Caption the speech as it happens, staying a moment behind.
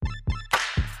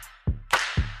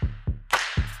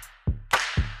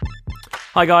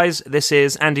Hi guys, this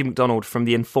is Andy McDonald from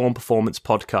the Informed Performance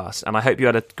podcast, and I hope you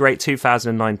had a great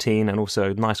 2019 and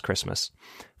also a nice Christmas.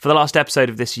 For the last episode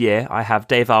of this year, I have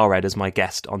Dave Alred as my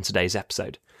guest on today's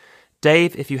episode.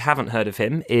 Dave, if you haven't heard of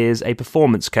him, is a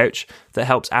performance coach that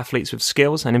helps athletes with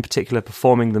skills and in particular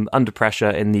performing them under pressure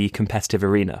in the competitive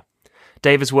arena.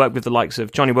 Dave has worked with the likes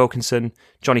of Jonny Wilkinson,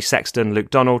 Sexton,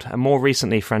 Luke Donald, and more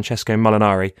recently Francesco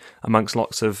Molinari, amongst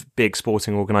lots of big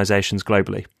sporting organisations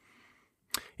globally.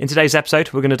 In today's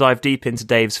episode, we're going to dive deep into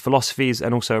Dave's philosophies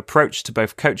and also approach to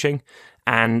both coaching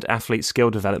and athlete skill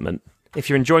development. If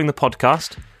you're enjoying the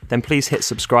podcast, then please hit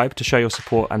subscribe to show your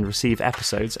support and receive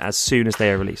episodes as soon as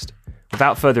they are released.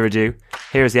 Without further ado,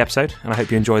 here is the episode, and I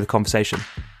hope you enjoy the conversation.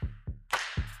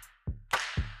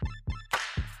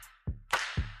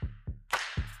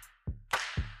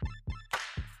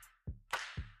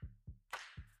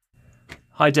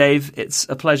 Hi Dave, it's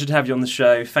a pleasure to have you on the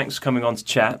show. Thanks for coming on to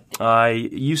chat. I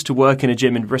used to work in a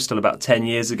gym in Bristol about 10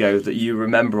 years ago that you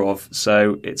remember of,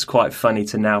 so it's quite funny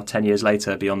to now, 10 years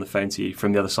later, be on the phone to you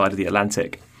from the other side of the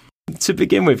Atlantic. To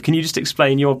begin with, can you just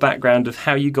explain your background of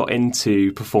how you got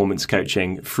into performance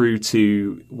coaching through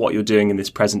to what you're doing in this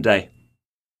present day?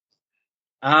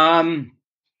 Well,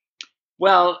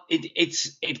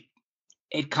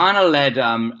 it kind of led.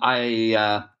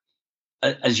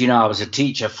 As you know, I was a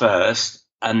teacher first.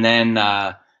 And then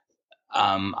I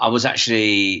was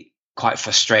actually quite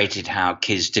frustrated how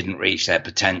kids didn't reach their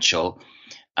potential.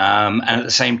 And at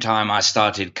the same time, I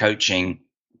started coaching.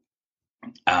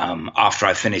 After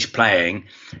I finished playing,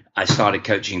 I started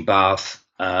coaching Bath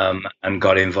and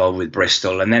got involved with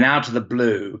Bristol. And then out of the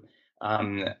blue,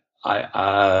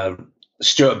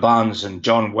 Stuart Barnes and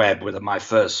John Webb were my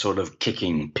first sort of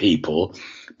kicking people.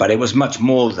 But it was much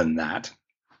more than that.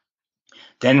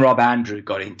 Then Rob Andrew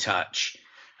got in touch.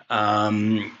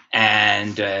 And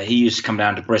he used to come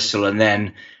down to Bristol. And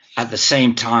then at the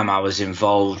same time, I was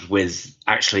involved with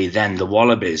actually then the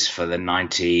Wallabies for the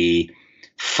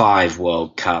 95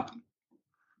 World Cup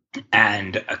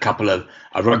and a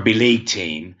rugby league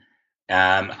team.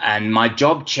 And my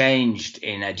job changed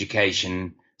in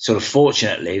education, sort of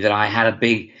fortunately, that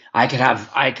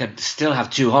I could still have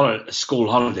two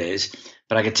school holidays,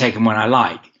 but I could take them when I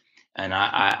like. And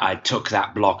I took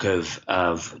that block of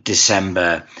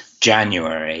December,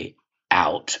 January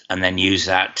out and then used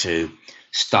that to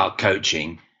start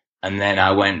coaching. And then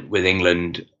I went with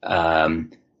England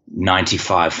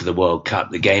 95 for the World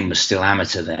Cup. The game was still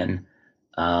amateur then.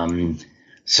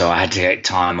 So I had to take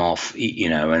time off,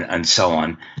 and so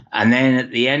on. And then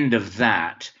at the end of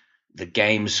that, the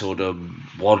game sort of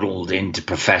waddled into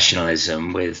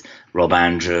professionalism with Rob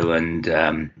Andrew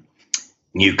and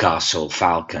Newcastle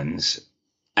Falcons,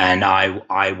 and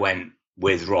I went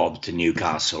with Rob to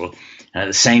Newcastle, and at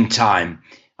the same time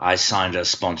I signed a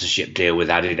sponsorship deal with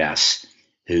Adidas,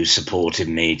 who supported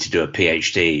me to do a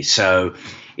PhD. So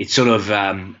it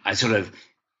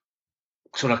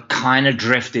I kind of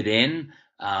drifted in,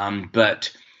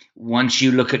 but once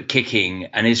you look at kicking,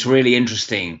 and it's really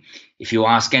interesting, if you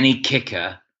ask any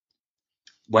kicker,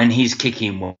 when he's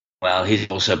kicking well, he's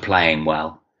also playing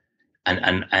well.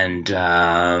 And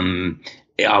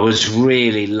I was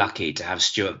really lucky to have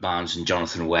Stuart Barnes and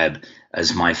Jonathan Webb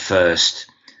as my first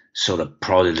sort of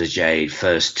protege,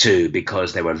 first two,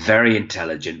 because they were very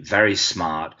intelligent, very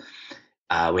smart.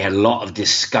 We had a lot of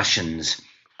discussions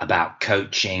about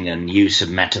coaching and use of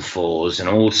metaphors and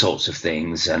all sorts of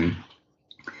things. And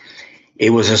it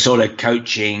was a sort of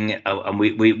coaching, and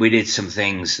we did some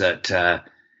things that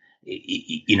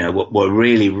were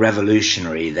really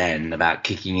revolutionary then, about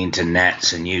kicking into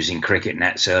nets and using cricket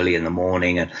nets early in the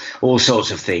morning and all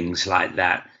sorts of things like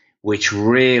that, which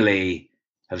really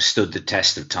have stood the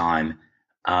test of time.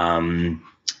 And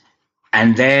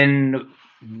then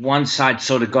once I'd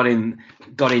sort of got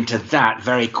into that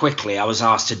very quickly, I was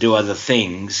asked to do other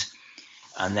things.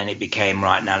 And then it became,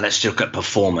 right, now let's look at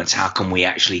performance. How can we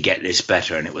actually get this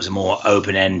better? And it was more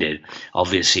open-ended,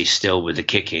 obviously still with the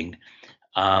kicking.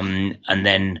 And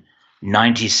then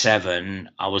 97,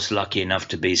 I was lucky enough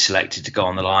to be selected to go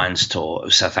on the Lions tour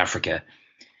of South Africa.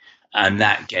 And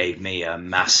that gave me a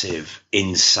massive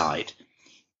insight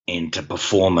into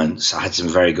performance. I had some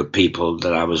very good people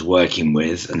that I was working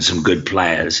with and some good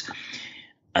players.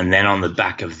 And then on the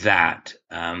back of that,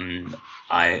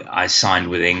 I signed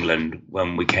with England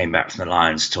when we came back from the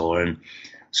Lions tour and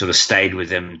sort of stayed with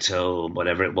them till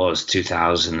whatever it was,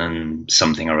 2000 and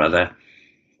something or other.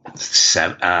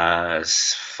 5,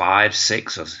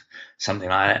 6 or something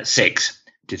like that.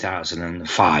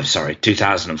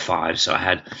 2005. So I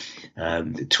had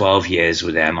 12 years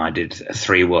with them. I did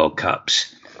 3 World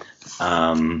Cups.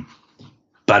 But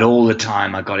but all the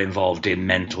time I got involved in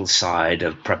mental side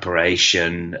of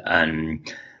preparation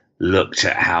and looked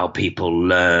at how people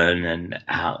learn and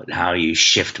how you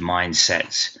shift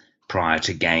mindsets prior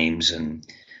to games and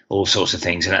all sorts of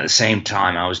things. And at the same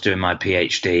time, I was doing my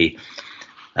PhD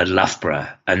at Loughborough,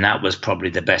 and that was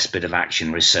probably the best bit of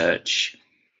action research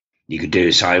you could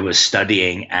do. So I was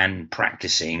studying and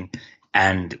practicing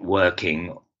and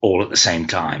working all at the same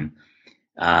time.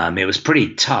 It was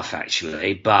pretty tough,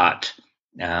 actually, but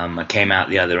I came out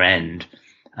the other end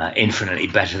infinitely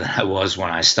better than I was when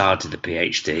I started the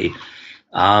PhD.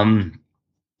 And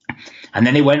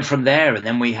then it went from there. And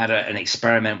then we had an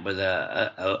experiment with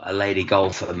a lady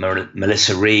golfer,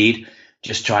 Melissa Reed,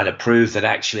 just trying to prove that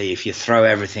actually if you throw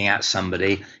everything at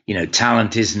somebody,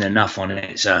 talent isn't enough on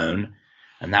its own.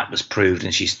 And that was proved,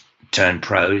 and she's turned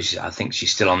pro. I think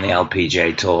she's still on the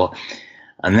LPGA tour.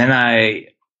 And then I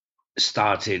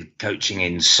started coaching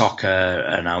in soccer,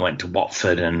 and I went to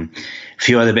Watford and a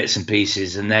few other bits and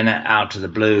pieces. And then out of the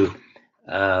blue,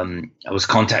 I was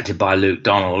contacted by Luke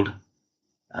Donald,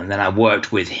 and then I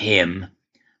worked with him.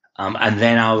 And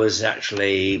then I was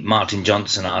actually, Martin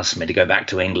Johnson asked me to go back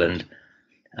to England.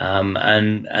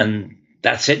 And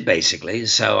that's it, basically.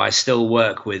 So I still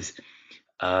work with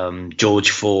George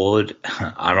Ford,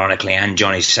 ironically, and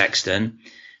Johnny Sexton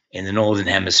in the Northern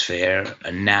Hemisphere.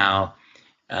 And now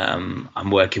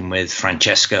I'm working with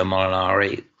Francesco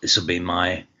Molinari. This will be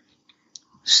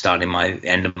starting my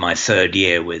end of my third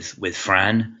year with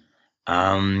Fran.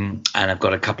 And I've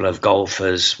got a couple of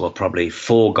golfers, well, probably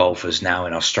 4 golfers now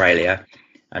in Australia.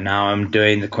 And now I'm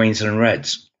doing the Queensland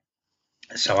Reds.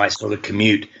 So I sort of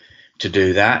commute to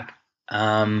do that,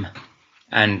 and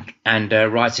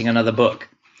writing another book.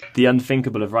 The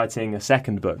unthinkable of writing a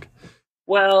second book.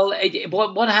 Well,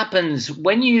 what happens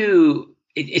when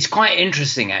it's quite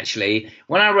interesting, actually.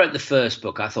 When I wrote the first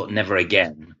book, I thought never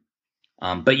again.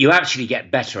 But you actually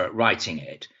get better at writing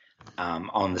it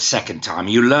on the second time.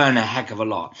 You learn a heck of a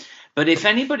lot. But if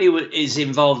anybody is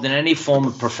involved in any form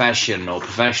of profession or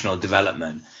professional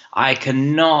development, I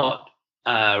cannot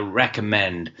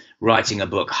recommend writing a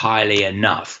book highly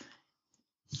enough.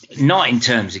 Not in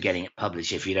terms of getting it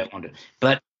published if you don't want to,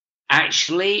 but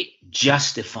actually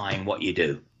justifying what you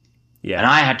do. Yeah. And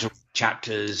I had to write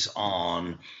chapters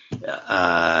on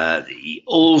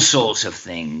all sorts of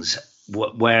things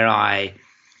where I,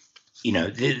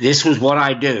 this was what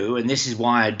I do and this is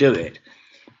why I do it.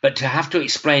 But to have to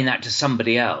explain that to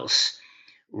somebody else,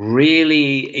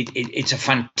 really, it's a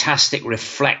fantastic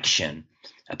reflection,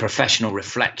 a professional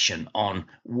reflection on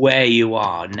where you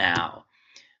are now.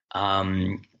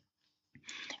 And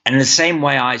in the same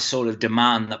way I sort of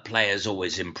demand that players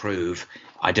always improve,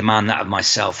 I demand that of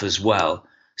myself as well.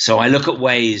 So I look at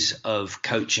ways of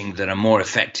coaching that are more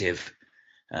effective,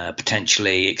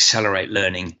 potentially accelerate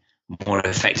learning more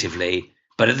effectively,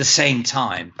 but at the same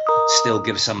time, still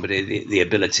give somebody the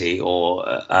ability or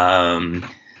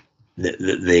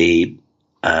the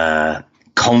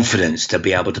confidence to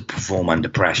be able to perform under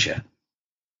pressure.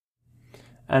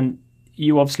 And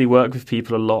you obviously work with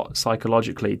people a lot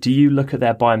psychologically. Do you look at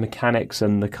their biomechanics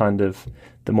and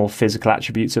the more physical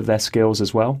attributes of their skills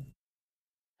as well?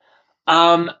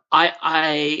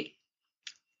 I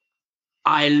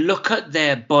look at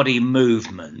their body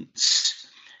movements.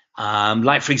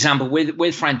 Like, for example,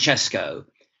 with Francesco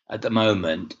at the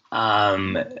moment,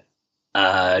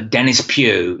 Dennis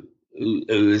Pugh, who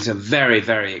is a very,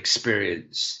 very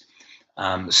experienced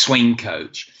swing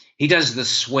coach, he does the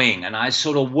swing, and I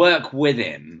sort of work with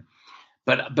him,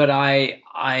 but I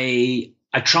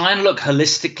try and look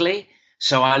holistically.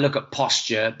 So I look at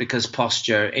posture, because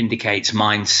posture indicates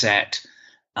mindset.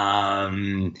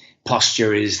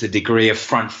 Posture is the degree of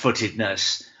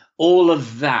front-footedness, all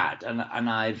of that. And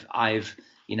I've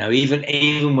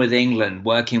even with England,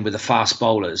 working with the fast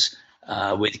bowlers,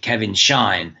 with Kevin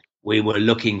Shine, we were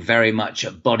looking very much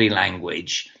at body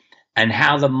language and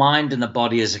how the mind and the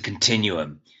body is a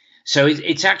continuum. So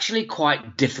it's actually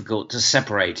quite difficult to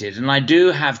separate it. And I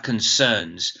do have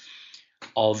concerns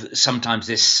of sometimes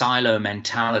this silo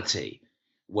mentality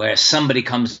where somebody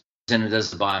comes in and does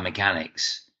the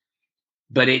biomechanics,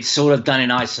 but it's sort of done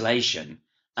in isolation.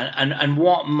 And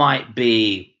what might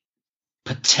be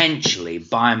potentially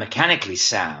biomechanically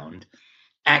sound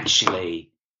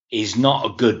actually is not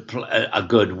a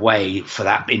good way for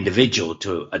that individual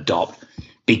to adopt,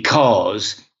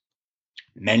 because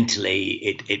mentally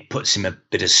it puts him a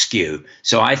bit askew.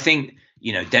 So I think,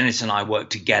 Dennis and I work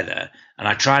together, and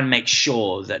I try and make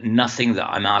sure that nothing that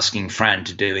I'm asking Fran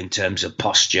to do in terms of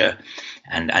posture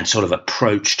and sort of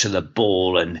approach to the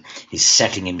ball and his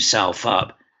setting himself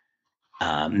up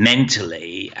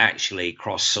mentally actually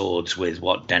cross swords with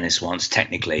what Dennis wants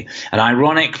technically. And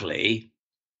ironically,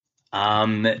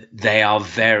 they are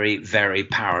very, very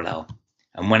parallel.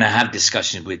 And when I have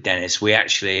discussions with Dennis, we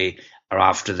actually are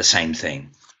after the same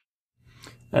thing.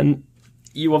 And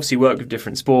you obviously work with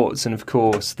different sports, and of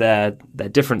course they're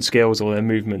different skills or their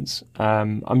movements.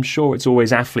 I'm sure it's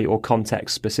always athlete or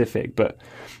context specific, but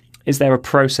is there a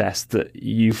process that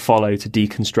you follow to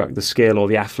deconstruct the skill or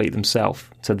the athlete themselves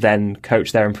to then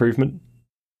coach their improvement?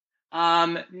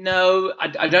 No,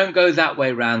 I don't go that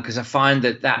way round, because I find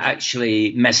that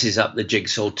actually messes up the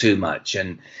jigsaw too much.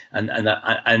 And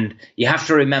you have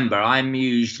to remember, I'm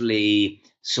usually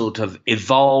sort of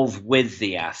evolve with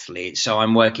the athlete. So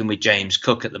I'm working with James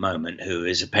Cook at the moment, who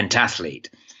is a pentathlete.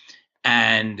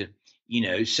 And,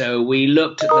 so we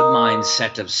looked at the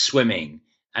mindset of swimming.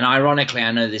 And ironically,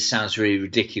 I know this sounds really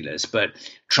ridiculous, but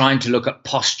trying to look at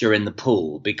posture in the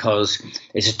pool, because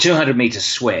it's a 200-meter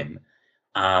swim.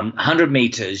 100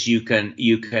 meters, you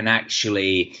can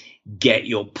actually get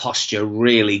your posture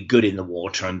really good in the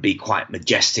water and be quite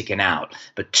majestic and out.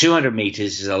 But 200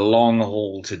 meters is a long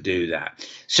haul to do that.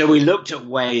 So we looked at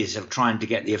ways of trying to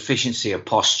get the efficiency of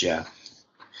posture,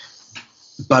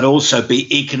 but also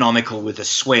be economical with the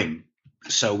swim,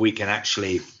 so we can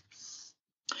actually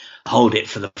hold it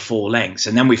for the 4 lengths.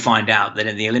 And then we find out that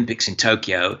in the Olympics in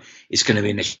Tokyo, it's going to be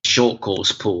in a short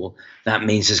course pool. That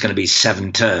means there's going to be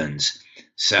 7 turns.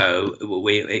 So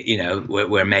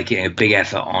we're making a big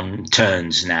effort on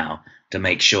turns now to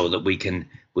make sure that we can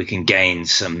gain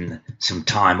some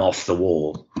time off the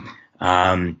wall.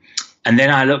 And then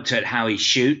I looked at how he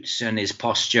shoots and his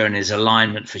posture and his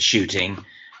alignment for shooting.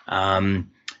 And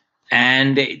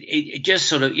it just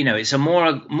sort of, it's a more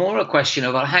a question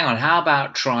of, well, hang on, how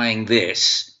about trying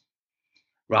this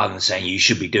rather than saying you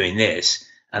should be doing this,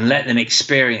 and let them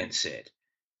experience it.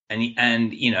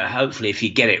 And hopefully if you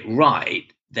get it right,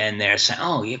 then they're saying,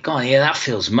 oh, you're gone, yeah, that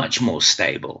feels much more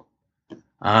stable.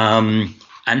 And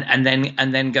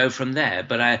then go from there.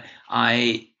 But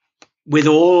I with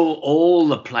all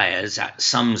the players at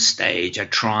some stage, I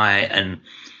try and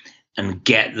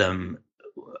get them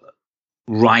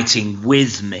writing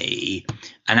with me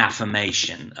an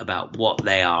affirmation about what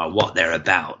they are, what they're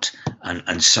about,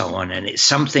 and so on. And it's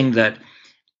something that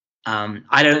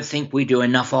I don't think we do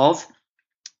enough of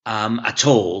at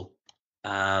all.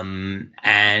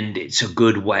 And it's a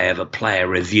good way of a player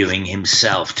reviewing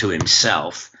himself to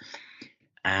himself.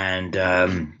 And,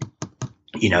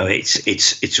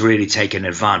 it's really taken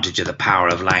advantage of the power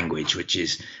of language, which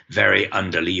is very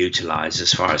underutilized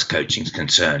as far as coaching is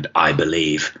concerned, I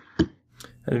believe.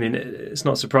 I mean, it's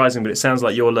not surprising, but it sounds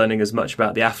like you're learning as much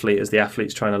about the athlete as the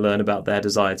athlete's trying to learn about their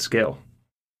desired skill.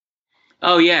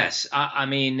 Oh, yes. I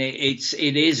mean, it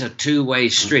is a two-way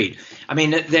street. I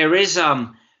mean, there is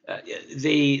I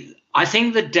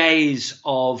think the days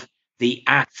of the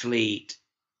athlete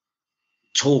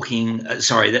talking,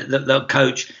 the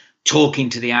coach talking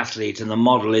to the athlete, and the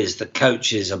model is the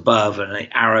coach is above and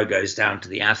the arrow goes down to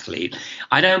the athlete.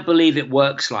 I don't believe it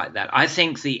works like that. I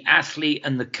think the athlete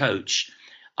and the coach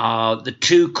are the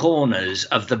two corners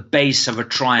of the base of a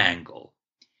triangle,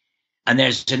 and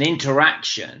there's an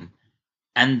interaction,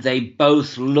 and they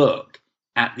both look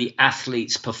at the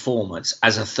athlete's performance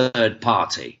as a third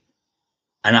party.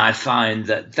 And I find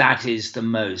that is the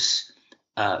most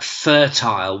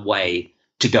fertile way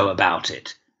to go about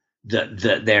it.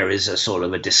 That there is a sort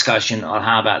of a discussion on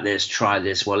how about this, try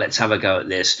this, well, let's have a go at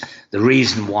this, the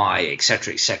reason why, et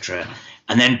cetera,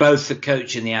 and then both the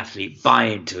coach and the athlete buy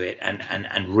into it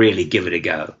and really give it a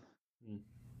go.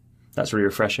 That's really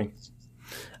refreshing.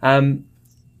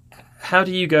 How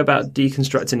do you go about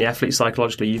deconstructing the athlete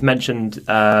psychologically? You've mentioned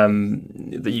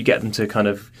that you get them to kind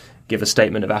of give a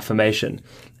statement of affirmation.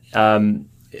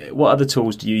 What other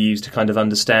tools do you use to kind of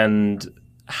understand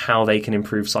how they can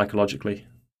improve psychologically?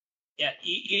 Yeah,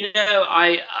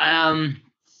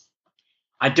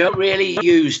 I don't really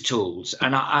use tools,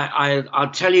 and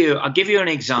I'll tell you, I'll give you an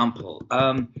example.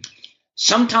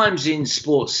 Sometimes in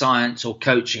sports science or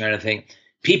coaching or anything,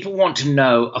 people want to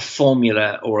know a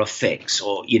formula or a fix,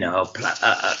 or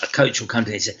a coach will come to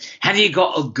me and say, "Have you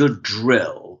got a good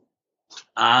drill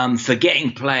for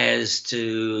getting players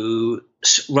to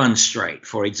run straight?"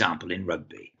 For example, in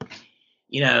rugby,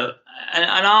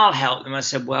 and I'll help them. I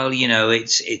said, well,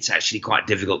 it's actually quite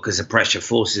difficult because the pressure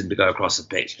forces them to go across the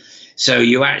pitch. So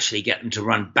you actually get them to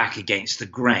run back against the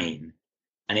grain,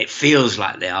 and it feels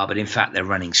like they are, but in fact they're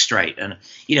running straight. And,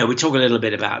 we talk a little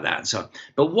bit about that and so on.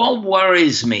 But what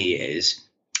worries me is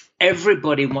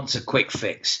everybody wants a quick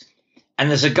fix. And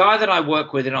there's a guy that I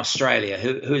work with in Australia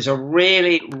who's a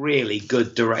really, really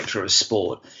good director of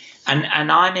sport.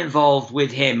 And I'm involved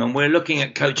with him, and we're looking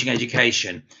at coaching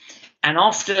education. And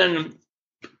often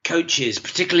coaches,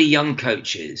 particularly young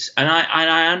coaches, and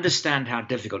I understand how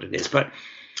difficult it is, but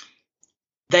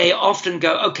they often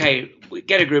go, okay, we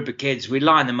get a group of kids, we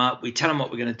line them up, we tell them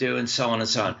what we're going to do, and so on and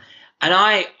so on. And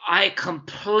I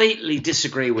completely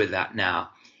disagree with that now.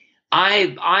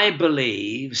 I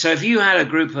believe, so if you had a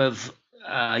group of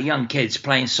young kids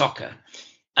playing soccer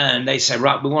and they say,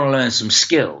 right, we want to learn some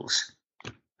skills,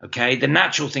 okay, the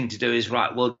natural thing to do is,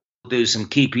 right, we'll do some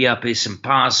keepy-uppy, some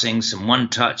passing, some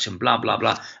one-touch and blah, blah,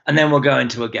 blah, and then we'll go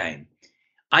into a game.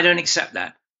 I don't accept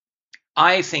that.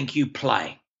 I think you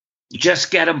play.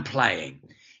 Just get them playing,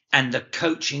 and the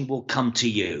coaching will come to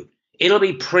you. It'll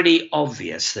be pretty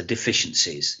obvious, the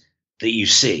deficiencies that you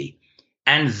see,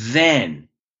 and then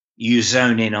you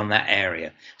zone in on that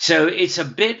area. So it's a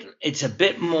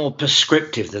bit more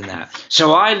prescriptive than that.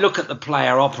 So I look at the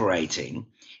player operating,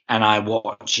 and I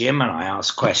watch him, and I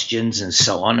ask questions and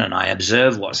so on, and I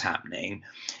observe what's happening,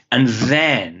 and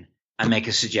then I make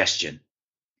a suggestion.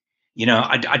 You know,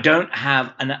 I don't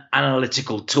have an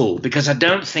analytical tool because I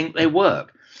don't think they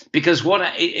work. Because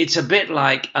it's a bit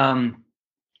like,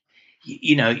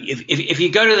 you know, if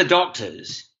you go to the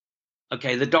doctors,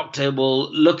 okay, the doctor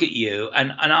will look at you,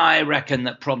 and I reckon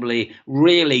that probably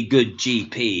really good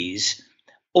GPs,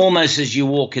 almost as you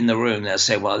walk in the room, they'll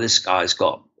say, well, this guy's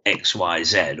got X, Y,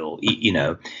 Z, or, you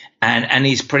know, and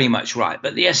he's pretty much right.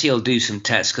 But yes, he'll do some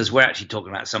tests because we're actually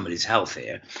talking about somebody's health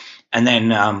here. And then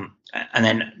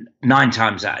 9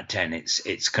 times out of 10,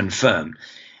 it's confirmed.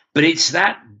 But it's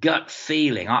that gut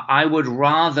feeling. I would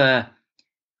rather,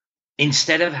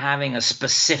 instead of having a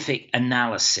specific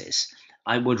analysis,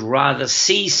 I would rather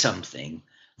see something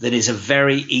that is a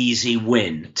very easy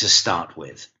win to start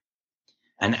with.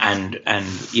 And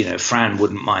you know, Fran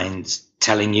wouldn't mind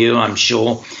telling you, I'm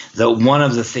sure, that one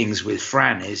of the things with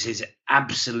Fran is he's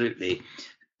absolutely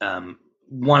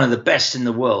one of the best in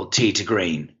the world, tee to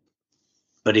green.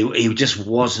 But he just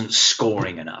wasn't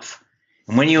scoring enough.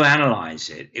 And when you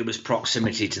analyze it, it was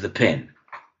proximity to the pin.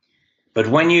 But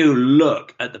when you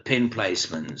look at the pin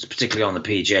placements, particularly on the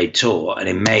PGA Tour and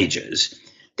in majors,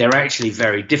 they're actually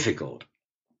very difficult.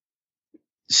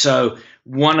 So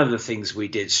one of the things we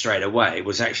did straight away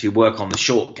was actually work on the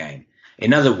short game.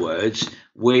 In other words,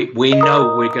 we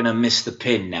know we're going to miss the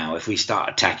pin now if we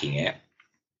start attacking it.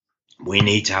 We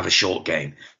need to have a short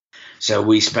game. So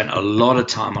we spent a lot of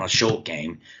time on a short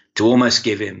game to almost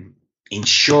give him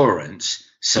insurance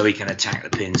so he can attack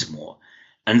the pins more.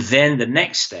 And then the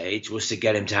next stage was to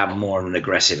get him to have more of an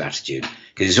aggressive attitude,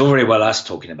 because it's all very well us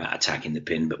talking about attacking the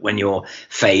pin, but when you're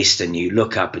faced and you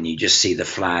look up and you just see the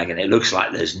flag and it looks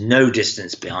like there's no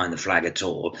distance behind the flag at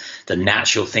all, the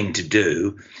natural thing to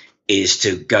do is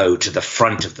to go to the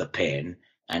front of the pin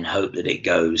and hope that it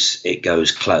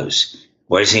goes close.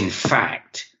 Whereas in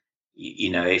fact,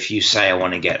 you know, if you say I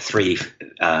want to get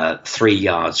 3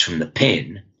 yards from the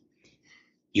pin,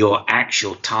 your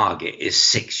actual target is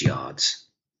 6 yards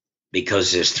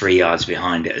because there's 3 yards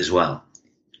behind it as well.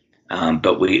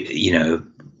 But we, you know,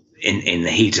 in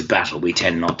the heat of battle, we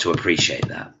tend not to appreciate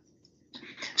that.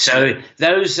 So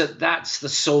that's the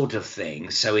sort of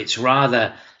thing. So it's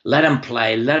rather let them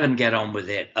play, let them get on with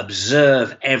it,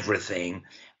 observe everything,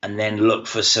 and then look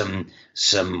for some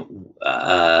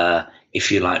if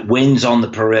you like, wins on the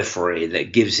periphery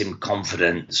that gives him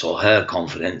confidence or her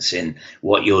confidence in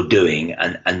what you're doing,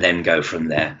 and then go from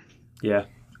there. Yeah.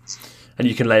 And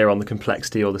you can layer on the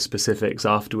complexity or the specifics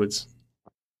afterwards.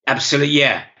 Absolutely,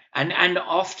 yeah. And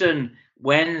often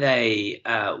when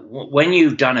when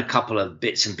you've done a couple of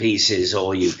bits and pieces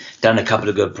or you've done a couple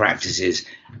of good practices,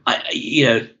 you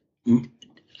know,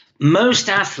 most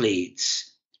athletes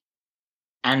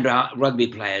and rugby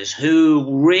players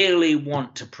who really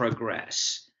want to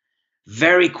progress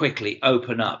very quickly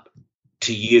open up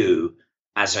to you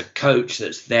as a coach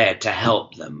that's there to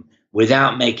help them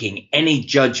without making any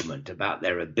judgment about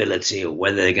their ability or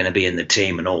whether they're going to be in the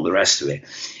team and all the rest of it,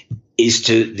 is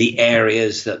to the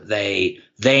areas that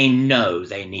they know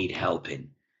they need help in.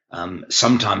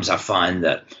 Sometimes I find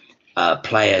that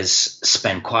players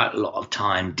spend quite a lot of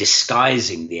time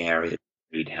disguising the area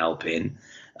they need help in,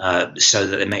 so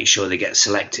that they make sure they get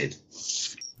selected.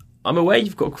 I'm aware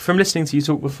you've got, from listening to you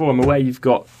talk before, I'm aware you've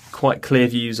got quite clear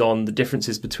views on the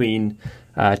differences between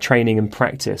training and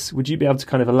practice. Would you be able to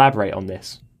kind of elaborate on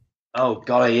this? Oh,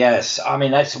 golly, yes. I mean,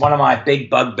 that's one of my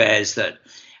big bugbears, that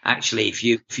actually if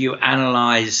you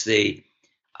analyze the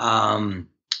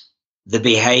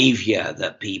behavior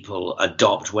that people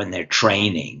adopt when they're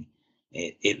training,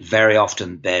 It very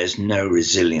often bears no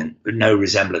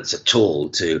resemblance at all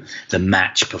to the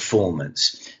match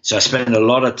performance. So I spend a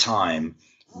lot of time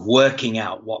working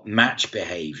out what match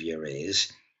behavior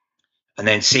is, and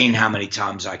then seeing how many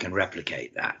times I can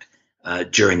replicate that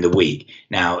during the week.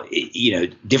 Now,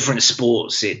 different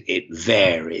sports, it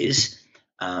varies.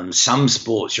 Some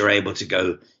sports you're able to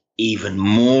go even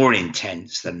more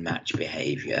intense than match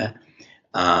behavior.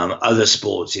 Other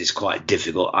sports is quite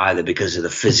difficult, either because of the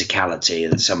physicality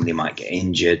that somebody might get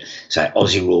injured. So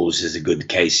Aussie rules is a good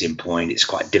case in point. It's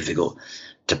quite difficult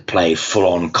to play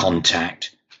full-on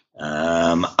contact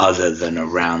other than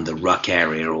around the ruck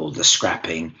area or the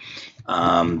scrapping,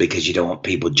 because you don't want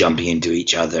people jumping into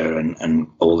each other and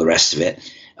all the rest of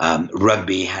it.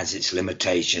 Rugby has its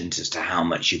limitations as to how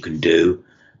much you can do,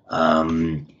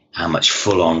 how much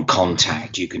full-on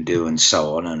contact you can do, and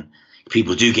so on. And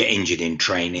people do get injured in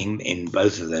training in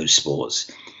both of those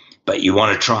sports, but you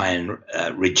want to try and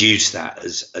reduce that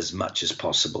as much as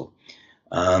possible.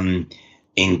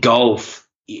 In golf,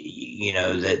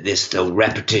 the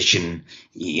repetition,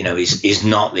 is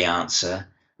not the answer.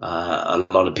 A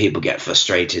lot of people get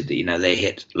frustrated that, they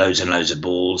hit loads and loads of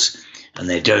balls and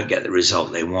they don't get the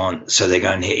result they want. So they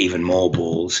go and hit even more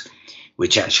balls,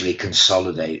 which actually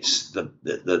consolidates the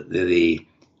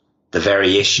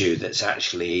very issue that's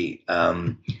actually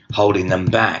holding them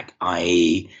back,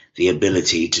 i.e. the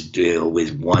ability to deal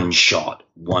with one shot,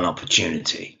 one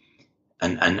opportunity.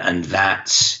 And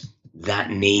that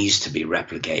needs to be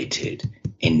replicated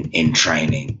in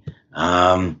training.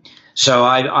 So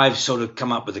I've sort of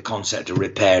come up with the concept of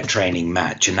repair, training,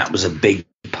 match, and that was a big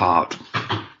part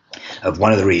of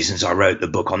one of the reasons I wrote the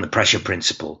book on the pressure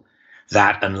principle.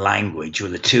 That and language were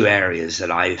the two areas that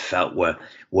I felt were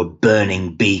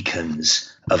burning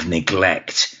beacons of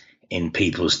neglect in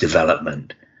people's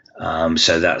development.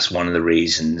 So that's one of the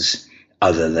reasons,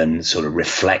 other than sort of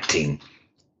reflecting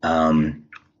on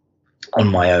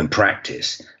my own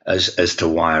practice, as to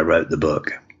why I wrote the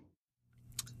book.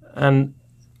 And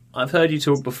I've heard you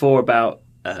talk before about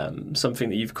something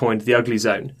that you've coined the ugly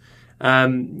zone.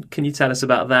 Can you tell us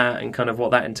about that and kind of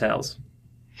what that entails?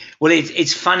 Well,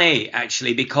 it's funny,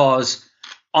 actually, because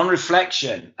on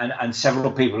reflection, and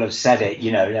several people have said it,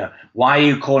 why are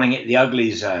you calling it the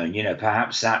ugly zone?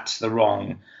 Perhaps that's the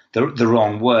wrong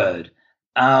word.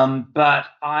 But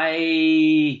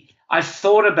I've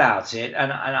thought about it,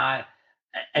 and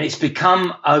it's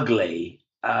become ugly.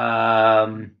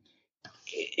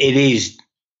 It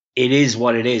is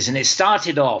what it is. And it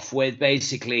started off with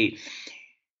basically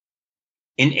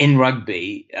in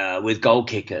rugby with goal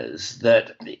kickers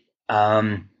that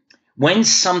when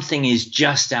something is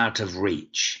just out of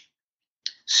reach.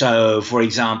 So, for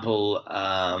example,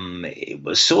 it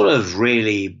was sort of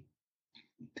really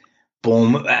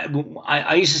born.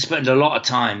 I used to spend a lot of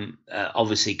time,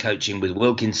 obviously, coaching with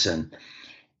Wilkinson.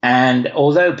 And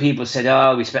although people said,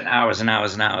 oh, we spent hours and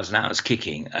hours and hours and hours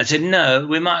kicking, I said, no,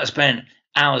 we might have spent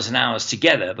hours and hours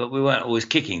together, but we weren't always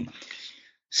kicking.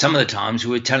 Some of the times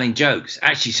we were telling jokes,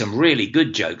 actually some really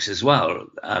good jokes as well,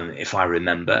 if I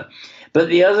remember. But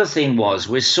the other thing was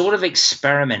we're sort of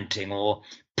experimenting or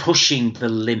pushing the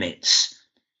limits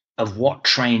of what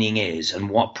training is and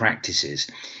what practice is.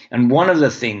 And one of the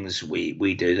things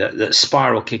we do, that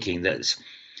spiral kicking that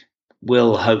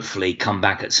will hopefully come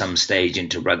back at some stage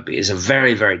into rugby, is a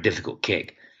very, very difficult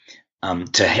kick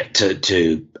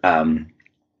to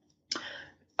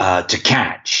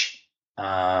catch.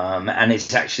 And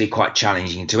it's actually quite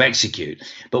challenging to execute.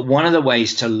 But one of the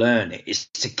ways to learn it is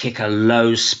to kick a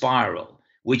low spiral,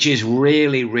 which is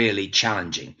really, really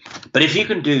challenging. But if you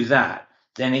can do that,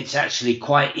 then it's actually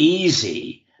quite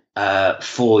easy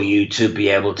for you to be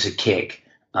able to kick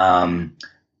a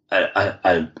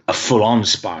full-on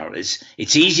spiral.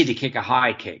 It's easier to kick a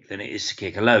high kick than it is to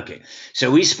kick a low kick.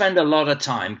 So we spend a lot of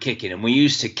time kicking, and we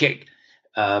used to kick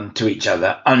to each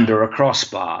other under a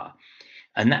crossbar.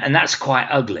 And that's quite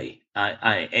ugly.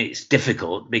 It's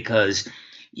difficult because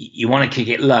you want to kick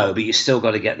it low, but you still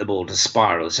got to get the ball to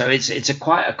spiral. So it's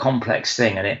quite a complex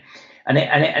thing, and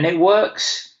it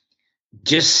works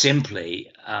just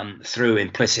simply through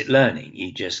implicit learning.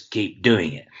 You just keep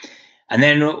doing it. And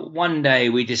then one day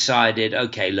we decided,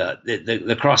 okay, look,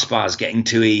 the crossbar is getting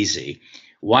too easy.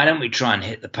 Why don't we try and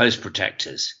hit the post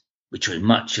protectors, which was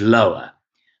much lower?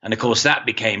 And of course, that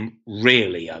became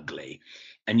really ugly.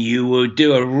 And you would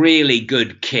do a really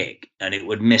good kick and it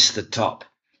would miss the top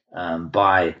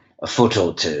by a foot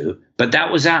or two, but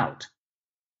that was out.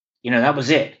 That was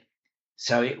it.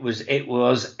 So it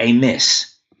was a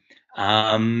miss.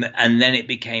 And then it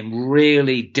became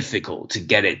really difficult to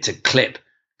get it to clip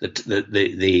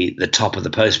the top of the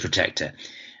post protector.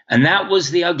 And that was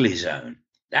the ugly zone.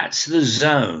 That's the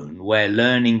zone where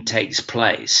learning takes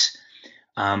place.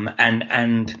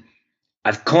 And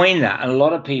I've coined that, and a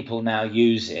lot of people now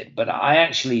use it, but I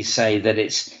actually say that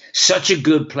it's such a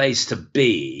good place to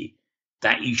be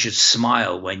that you should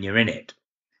smile when you're in it.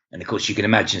 And of course, you can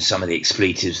imagine some of the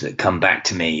expletives that come back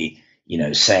to me,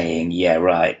 saying, yeah,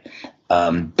 right.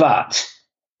 But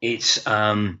it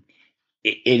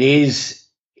is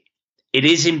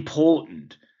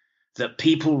important that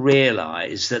people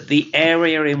realize that the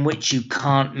area in which you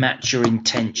can't match your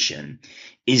intention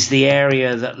is the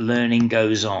area that learning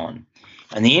goes on.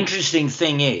 And the interesting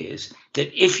thing is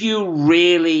that if you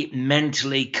really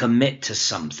mentally commit to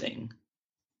something,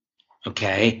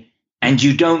 okay, and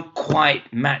you don't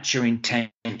quite match your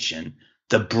intention,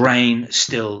 the brain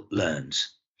still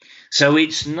learns. So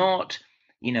it's not,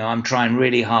 I'm trying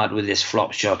really hard with this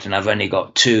flop shot and I've only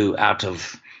got 2 out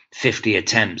of 50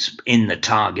 attempts in the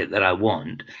target that I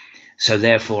want. So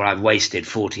therefore I've wasted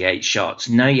 48 shots.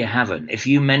 No, you haven't. If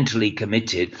you mentally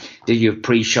committed, did your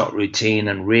pre-shot routine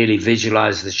and really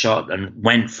visualized the shot and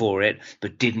went for it,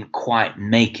 but didn't quite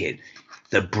make it,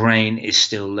 the brain is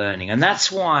still learning. And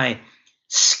that's why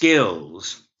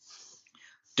skills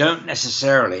don't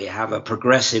necessarily have a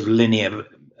progressive linear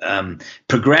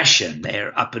progression.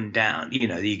 They're up and down.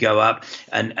 You go up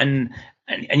and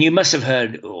you must have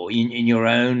heard, or in your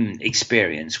own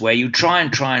experience, where you try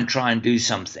and do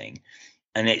something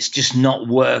and it's just not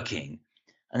working.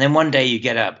 And then one day you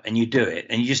get up and you do it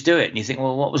and you just do it. And you think,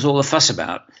 well, what was all the fuss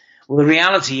about? Well, the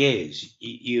reality is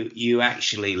you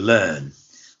actually learn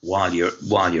while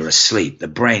you're asleep. The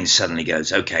brain suddenly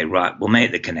goes, okay, right, we'll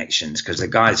make the connections because the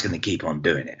guy's going to keep on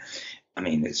doing it. I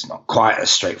mean, it's not quite as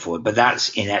straightforward, but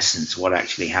that's in essence what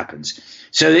actually happens.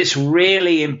 So it's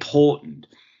really important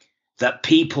that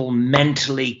people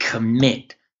mentally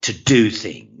commit to do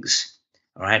things,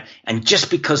 all right? And just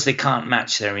because they can't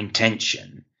match their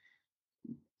intention,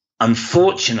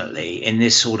 unfortunately, in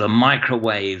this sort of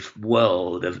microwave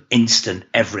world of instant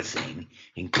everything,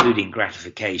 including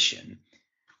gratification,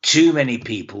 too many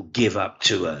people give up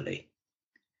too early.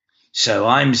 So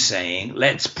I'm saying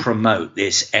let's promote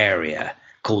this area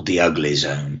called the ugly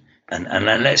zone, and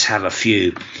let's have a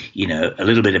few, a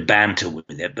little bit of banter with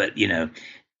it. But,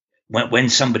 when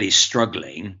somebody's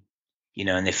struggling,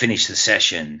 and they finish the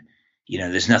session,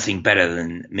 there's nothing better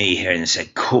than me hearing them say,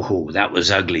 cool, that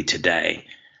was ugly today.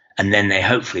 And then they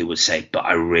hopefully would say, but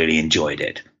I really enjoyed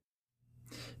it.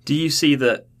 Do you see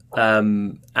that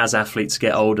as athletes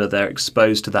get older, they're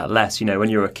exposed to that less? When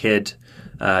you're a kid,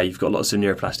 you've got lots of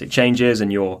neuroplastic changes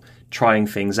and you're trying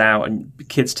things out, and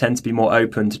kids tend to be more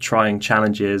open to trying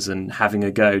challenges and having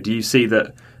a go. Do you see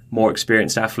that more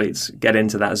experienced athletes get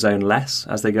into that zone less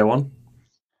as they go on?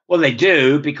 Well, they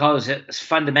do, because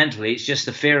fundamentally it's just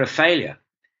the fear of failure.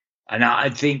 And I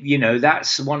think,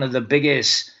 that's one of the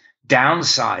biggest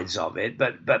downsides of it,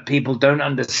 but people don't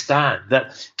understand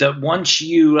that once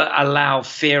you allow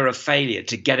fear of failure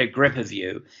to get a grip of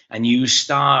you and you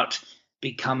start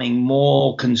becoming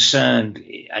more concerned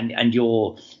and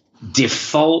your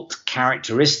default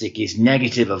characteristic is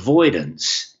negative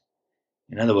avoidance,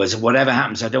 in other words, whatever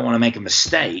happens, I don't want to make a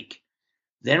mistake,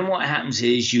 then what happens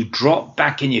is you drop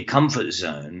back in your comfort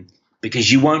zone because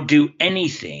you won't do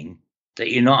anything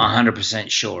that you're not 100%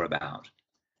 sure about.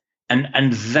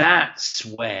 And that's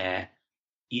where,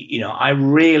 I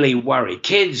really worry.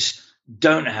 Kids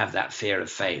don't have that fear of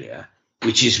failure,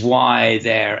 which is why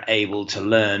they're able to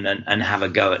learn and have a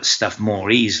go at stuff more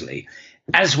easily.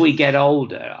 As we get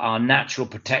older, our natural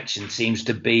protection seems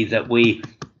to be that we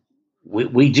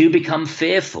do become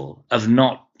fearful of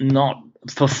not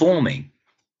performing.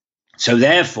 So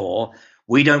therefore,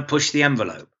 we don't push the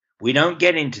envelope. We don't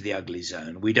get into the ugly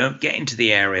zone. We don't get into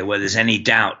the area where there's any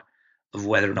doubt of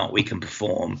whether or not we can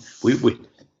perform.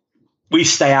 We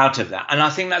stay out of that. And I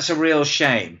think that's a real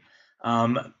shame.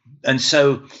 And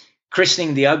so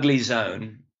christening the ugly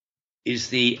zone is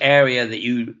the area that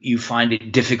you find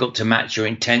it difficult to match your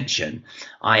intention.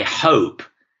 I hope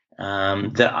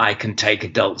that I can take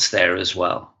adults there as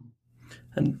well.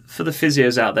 And for the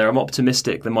physios out there, I'm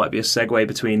optimistic there might be a segue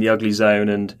between the ugly zone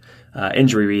and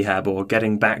injury rehab or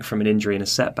getting back from an injury and a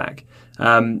setback.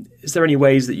 Is there any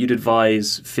ways that you'd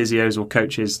advise physios or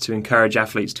coaches to encourage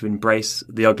athletes to embrace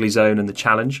the ugly zone and the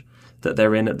challenge that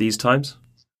they're in at these times?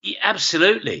 Yeah,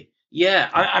 absolutely. Yeah.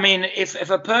 I mean, if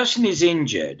a person is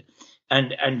injured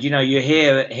and you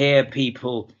hear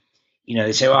people,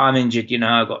 they say, I'm injured,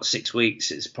 I've got 6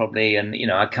 weeks, it's probably, and,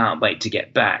 I can't wait to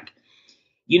get back.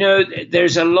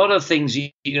 There's a lot of things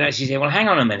you can actually say, well, hang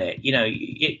on a minute,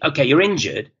 okay, you're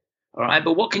injured, all right,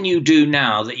 but what can you do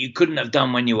now that you couldn't have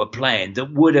done when you were playing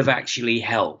that would have actually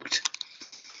helped?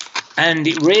 And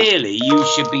it really, you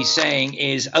should be saying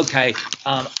is, okay,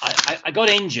 I got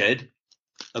injured,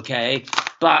 okay,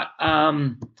 but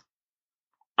I'm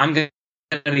going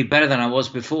to be better than I was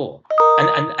before.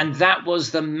 And that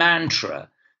was the mantra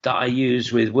that I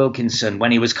used with Wilkinson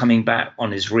when he was coming back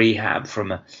on his rehab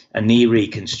from a knee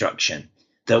reconstruction.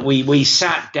 That we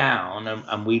sat down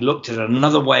and we looked at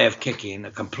another way of kicking,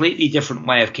 a completely different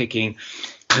way of kicking,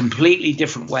 completely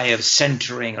different way of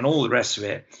centering and all the rest of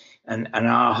it. And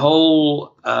our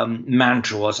whole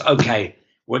mantra was, okay,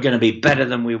 we're going to be better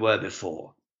than we were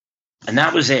before. And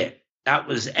that was it. That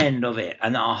was the end of it.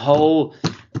 And our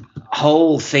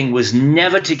whole thing was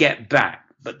never to get back,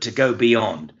 but to go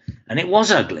beyond. And it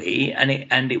was ugly, and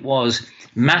it was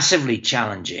massively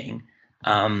challenging.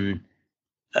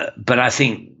 But I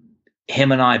think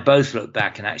him and I both look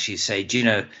back and actually say, do you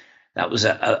know, that was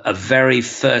a very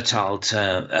fertile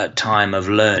time of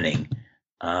learning.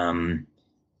 I,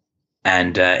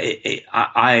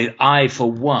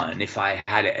 for one, if I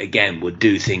had it again, would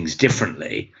do things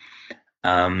differently.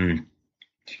 In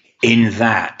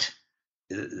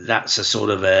that's a sort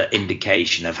of an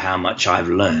indication of how much I've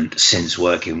learned since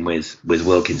working with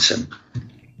Wilkinson.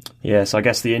 Yes, I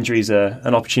guess the injuries are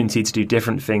an opportunity to do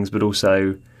different things, but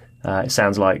also it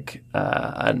sounds like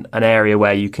an area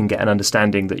where you can get an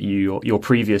understanding that your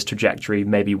previous trajectory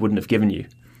maybe wouldn't have given you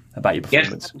about your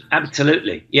performance. Yes,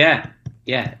 absolutely. Yeah.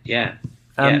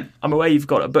 I'm aware you've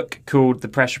got a book called The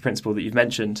Pressure Principle that you've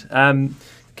mentioned.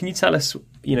 Can you tell us,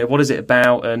 what is it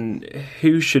about and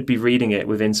who should be reading it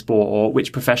within sport, or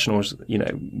which professionals,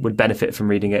 would benefit from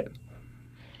reading it?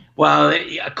 Well,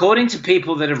 according to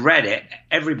people that have read it,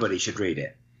 everybody should read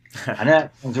it. And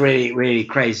that's really, really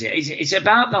crazy. It's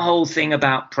about the whole thing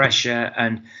about pressure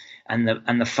and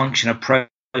the function of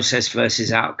process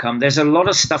versus outcome. There's a lot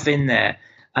of stuff in there.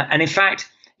 And in fact,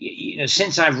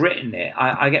 since I've written it,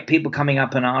 I get people coming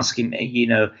up and asking me,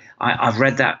 I've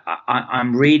read that.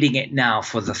 I'm reading it now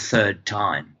for the third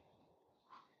time.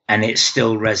 And it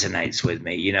still resonates with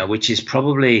me, which is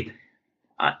probably,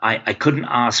 I couldn't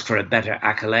ask for a better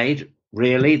accolade,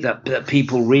 really, that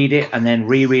people read it and then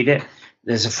reread it.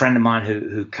 There's a friend of mine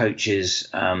who coaches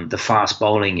the fast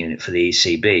bowling unit for the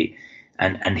ECB.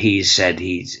 And he said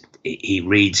he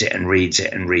reads it and reads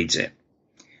it and reads it.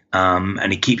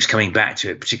 And he keeps coming back to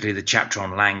it, particularly the chapter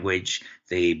on language,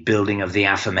 the building of the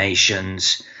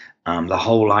affirmations, the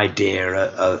whole idea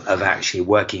of actually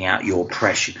working out your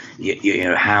pressure.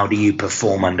 How do you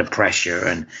perform under pressure,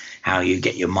 and how you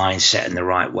get your mindset in the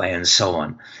right way, and so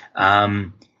on.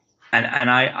 And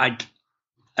I,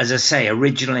 as I say,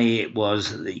 originally it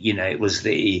was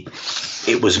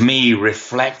me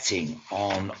reflecting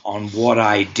on what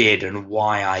I did and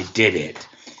why I did it.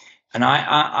 And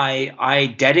I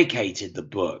dedicated the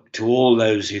book to all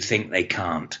those who think they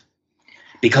can't,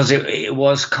 because it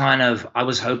was kind of, I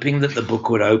was hoping that the book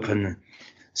would open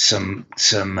some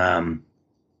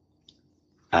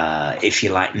if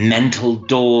you like, mental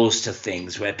doors to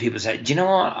things where people say, do you know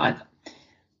what,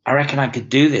 I reckon I could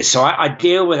do this. So I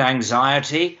deal with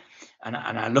anxiety, and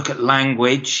I look at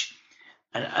language,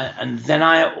 and then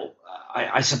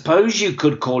I suppose you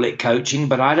could call it coaching,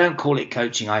 but I don't call it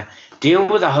coaching. I deal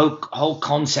with the whole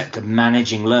concept of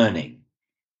managing learning,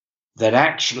 that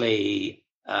actually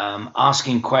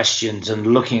asking questions and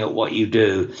looking at what you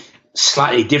do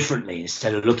slightly differently,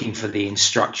 instead of looking for the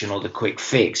instruction or the quick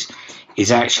fix,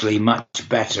 is actually much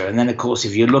better. And then, of course,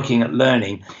 if you're looking at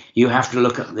learning, you have to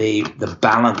look at the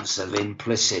balance of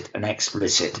implicit and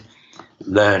explicit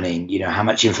learning. How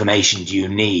much information do you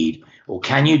need? Or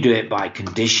can you do it by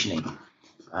conditioning?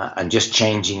 And just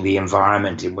changing the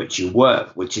environment in which you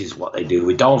work, which is what they do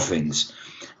with dolphins.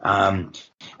 And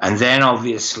then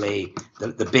obviously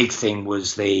the big thing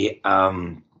was the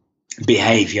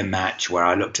behavior match, where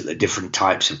I looked at the different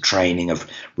types of training, of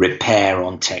repair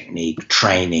on technique,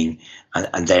 training,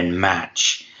 and then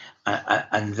match.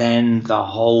 And then the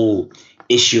whole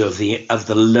issue of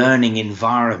the learning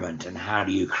environment, and how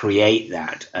do you create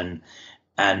that, and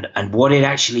what it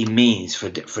actually means for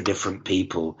different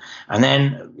people. And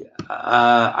then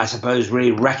I suppose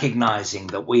really recognizing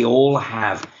that we all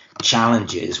have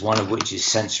challenges, one of which is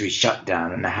sensory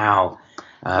shutdown, and how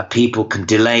people can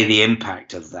delay the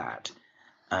impact of that.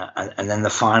 And then the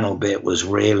final bit was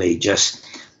really just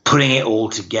putting it all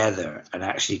together and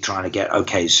actually trying to get,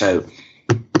 okay, so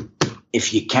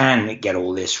if you can get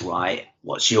all this right,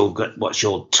 what's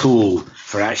your tool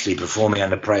for actually performing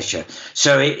under pressure?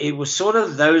 So it was sort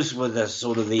of, those were the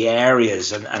sort of the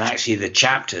areas and actually the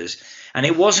chapters. And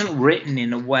it wasn't written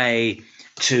in a way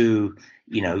to,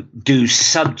 do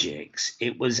subjects.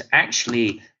 It was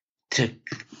actually to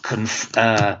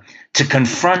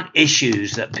confront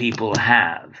issues that people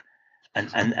have,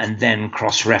 and then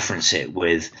cross-reference it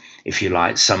with, if you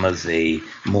like, some of the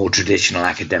more traditional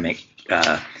academic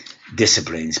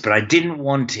disciplines. But I didn't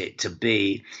want it to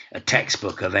be a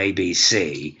textbook of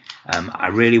ABC. I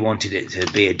really wanted it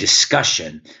to be a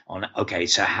discussion on, okay,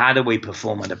 so how do we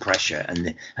perform under pressure?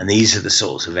 And these are the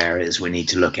sorts of areas we need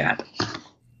to look at.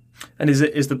 And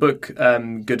is the book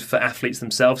good for athletes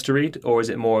themselves to read, or is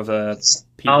it more of a...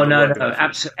 No,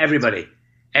 absolutely.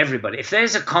 Everybody. If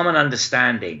there's a common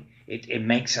understanding, it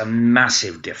makes a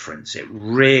massive difference. It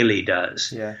really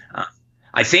does. Yeah.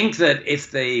 I think that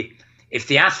if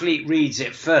the athlete reads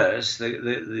it first,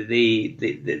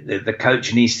 the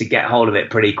coach needs to get hold of it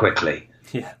pretty quickly.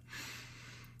 Yeah.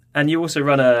 And you also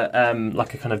run a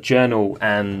kind of journal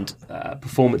and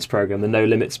performance program, the No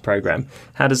Limits program.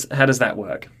 How does that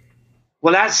work?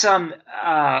 Well, that's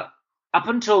up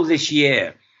until this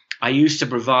year, I used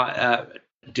to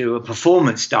do a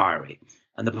performance diary,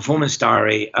 and the performance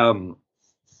diary, was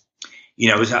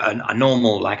a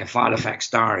normal, like a Filofax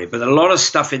diary, but a lot of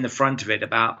stuff in the front of it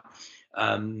about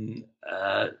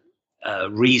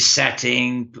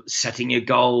resetting, setting your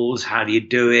goals, how do you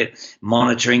do it,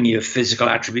 monitoring your physical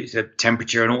attributes, the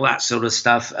temperature and all that sort of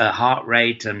stuff, heart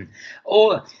rate and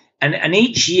all. And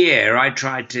each year I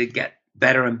tried to get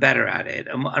better and better at it.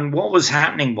 And what was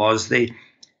happening was the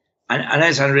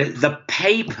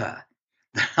paper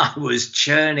that I was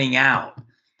churning out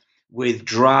with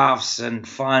drafts and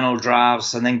final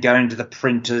drafts and then going to the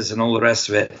printers and all the rest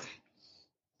of it,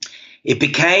 it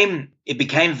became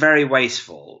very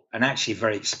wasteful and actually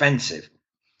very expensive.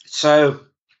 So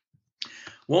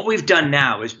what we've done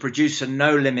now is produce a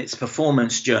No Limits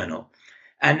performance journal.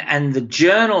 And the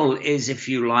journal is, if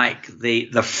you like,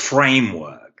 the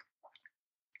framework.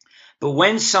 But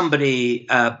when somebody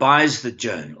buys the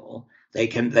journal, they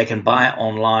can buy it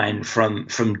online from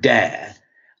Dare.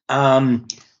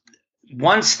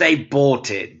 Once they bought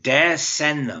it, Dare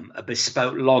send them a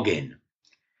bespoke login.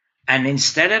 And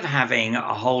instead of having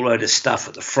a whole load of stuff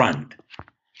at the front,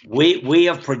 we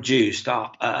have produced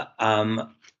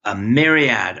a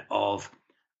myriad of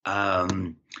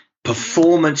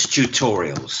performance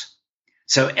tutorials.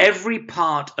 So every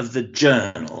part of the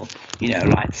journal,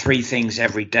 like 3 things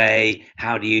every day,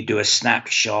 how do you do a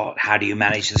snapshot, how do you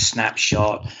manage the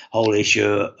snapshot, whole issue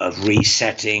of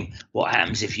resetting, what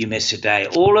happens if you miss a day,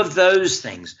 all of those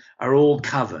things are all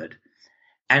covered.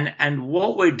 And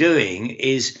what we're doing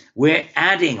is we're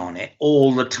adding on it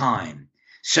all the time.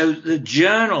 So the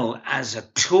journal as a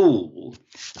tool,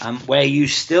 where you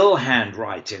still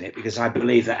handwrite in it, because I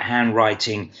believe that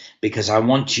handwriting, because I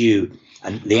want you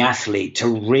and the athlete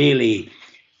to really,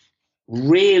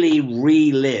 really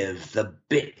relive the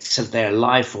bits of their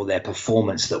life or their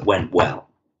performance that went well.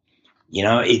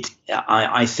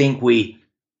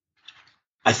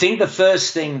 I think the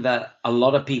first thing that a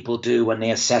lot of people do when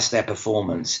they assess their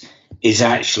performance is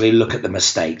actually look at the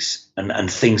mistakes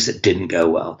and things that didn't go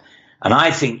well. And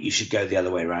I think you should go the other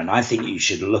way around. I think you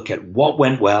should look at what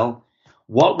went well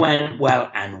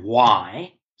and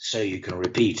why, so you can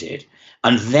repeat it.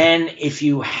 And then if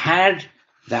you had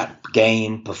that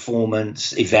game,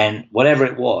 performance, event, whatever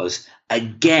it was,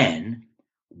 again,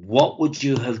 what would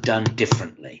you have done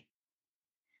differently?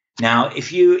 Now,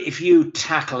 if you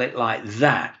tackle it like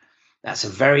that, that's a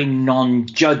very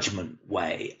non-judgment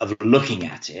way of looking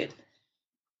at it.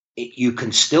 You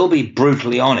can still be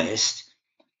brutally honest,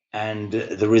 and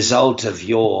the result of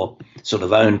your sort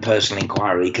of own personal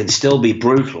inquiry can still be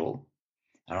brutal.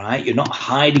 All right, you're not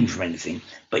hiding from anything,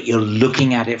 but you're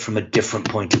looking at it from a different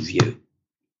point of view.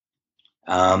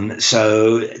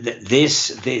 So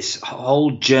this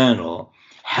whole journal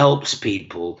helps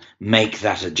people make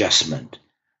that adjustment.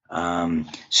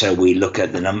 So we look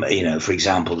at the number, for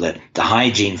example, the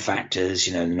hygiene factors,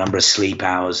 the number of sleep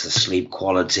hours, the sleep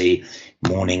quality,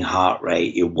 morning heart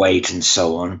rate, your weight, and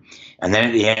so on. And then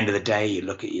at the end of the day, you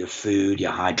look at your food,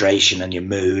 your hydration, and your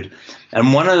mood.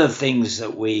 And one of the things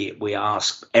that we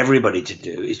ask everybody to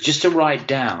do is just to write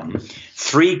down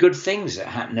 3 good things that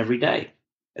happen every day.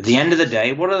 At the end of the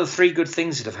day, what are the 3 good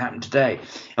things that have happened today?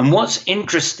 And what's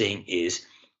interesting is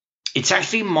it's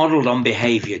actually modeled on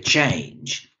behavior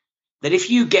change, that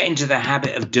if you get into the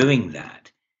habit of doing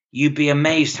that, you'd be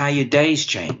amazed how your days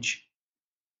change.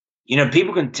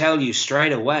 People can tell you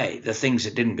straight away the things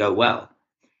that didn't go well.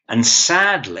 And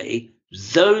sadly,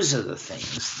 those are the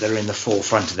things that are in the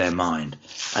forefront of their mind.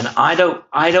 And I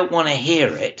don't want to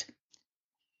hear it,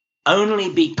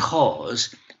 only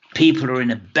because people are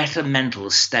in a better mental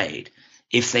state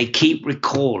if they keep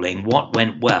recalling what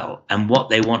went well and what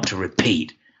they want to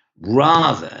repeat,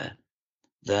 rather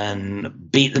than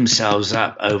beat themselves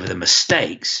up over the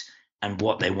mistakes and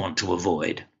what they want to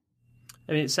avoid.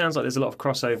 I mean, it sounds like there's a lot of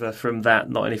crossover from that,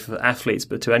 not only for athletes,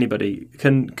 but to anybody.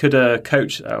 Could a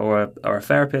coach or a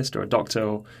therapist or a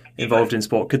doctor involved in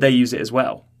sport, could they use it as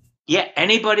well? Yeah,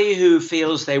 anybody who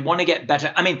feels they want to get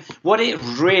better. I mean, what it's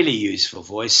really useful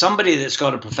for is somebody that's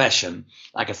got a profession,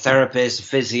 like a therapist, a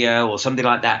physio, or something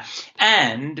like that.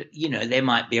 And, they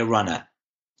might be a runner,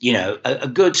 a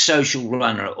good social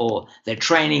runner, or they're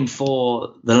training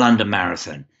for the London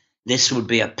Marathon. This would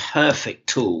be a perfect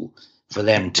tool for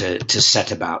them to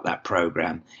set about that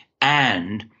program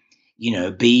and,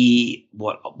 be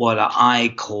what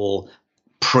I call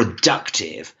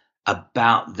productive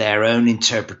about their own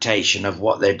interpretation of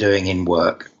what they're doing in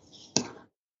work.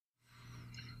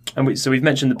 And so we've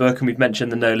mentioned the book and we've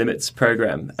mentioned the No Limits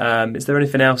program. Is there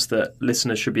anything else that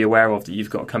listeners should be aware of that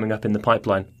you've got coming up in the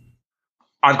pipeline?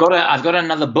 I've got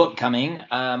another book coming.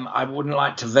 I wouldn't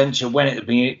like to venture when it'll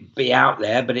be out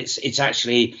there, but it's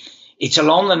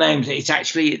along the names. It's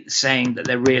actually saying that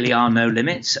there really are no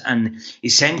limits, and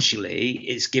essentially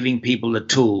it's giving people the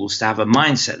tools to have a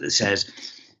mindset that says,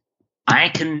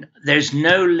 there's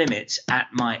no limits at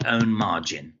my own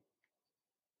margin.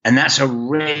 And that's a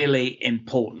really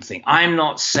important thing. I'm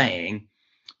not saying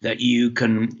that you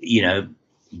can,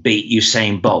 beat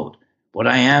Usain Bolt. What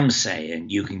I am saying,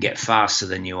 you can get faster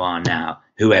than you are now,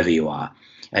 whoever you are.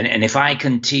 And if I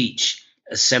can teach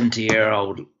a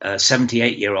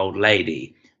 78-year-old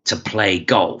lady to play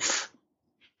golf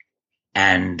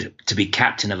and to be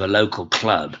captain of a local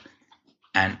club,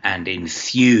 and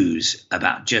enthuse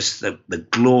about just the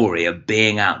glory of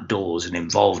being outdoors and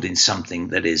involved in something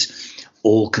that is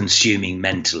all-consuming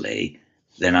mentally,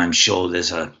 then I'm sure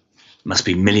must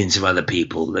be millions of other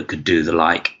people that could do the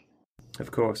like.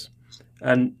 Of course.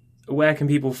 And where can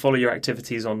people follow your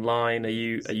activities online? Are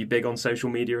you big on social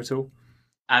media at all?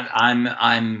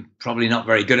 I'm probably not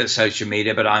very good at social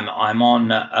media, but I'm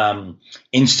on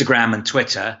Instagram and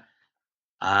Twitter.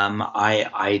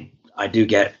 I do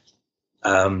get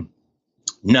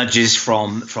nudges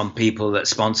from people that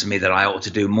sponsor me that I ought to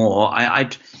do more. I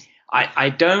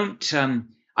don't.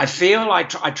 I feel I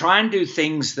try and do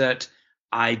things that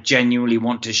I genuinely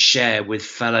want to share with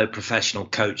fellow professional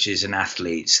coaches and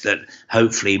athletes that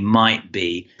hopefully might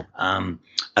be a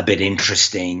bit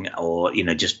interesting, or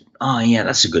just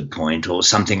that's a good point, or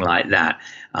something like that.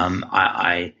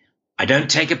 I don't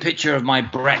take a picture of my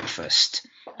breakfast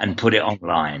and put it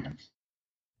online.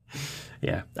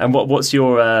 Yeah, and what's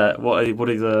your what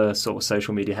are the sort of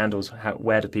social media handles?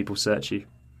 Where do people search you?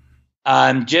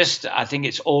 I think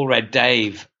it's Alred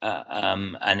Dave,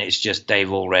 and it's just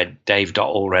Dave Alred,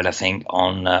 Dave.Alred, I think,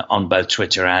 on both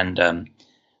Twitter and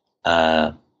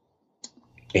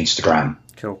Instagram.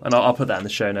 Cool, and I'll put that in the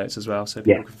show notes as well, so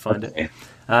people can find it.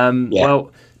 Yeah.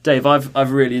 Well, Dave,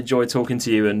 I've really enjoyed talking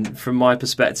to you, and from my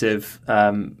perspective,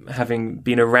 having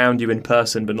been around you in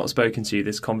person but not spoken to you,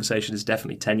 this conversation is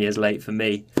definitely 10 years late for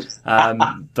me.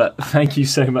 But thank you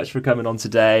so much for coming on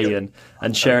today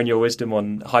and sharing your wisdom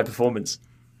on high performance.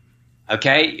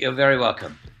 Okay, you're very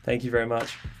welcome. Thank you very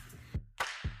much.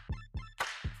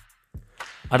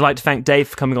 I'd like to thank Dave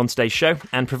for coming on today's show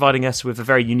and providing us with a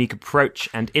very unique approach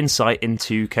and insight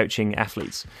into coaching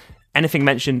athletes. Anything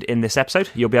mentioned in this episode,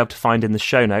 you'll be able to find in the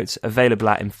show notes, available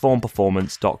at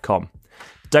informperformance.com.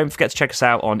 Don't forget to check us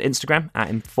out on Instagram at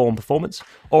informperformance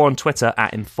or on Twitter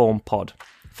at informpod.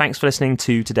 Thanks for listening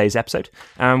to today's episode,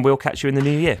 and we'll catch you in the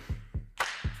new year.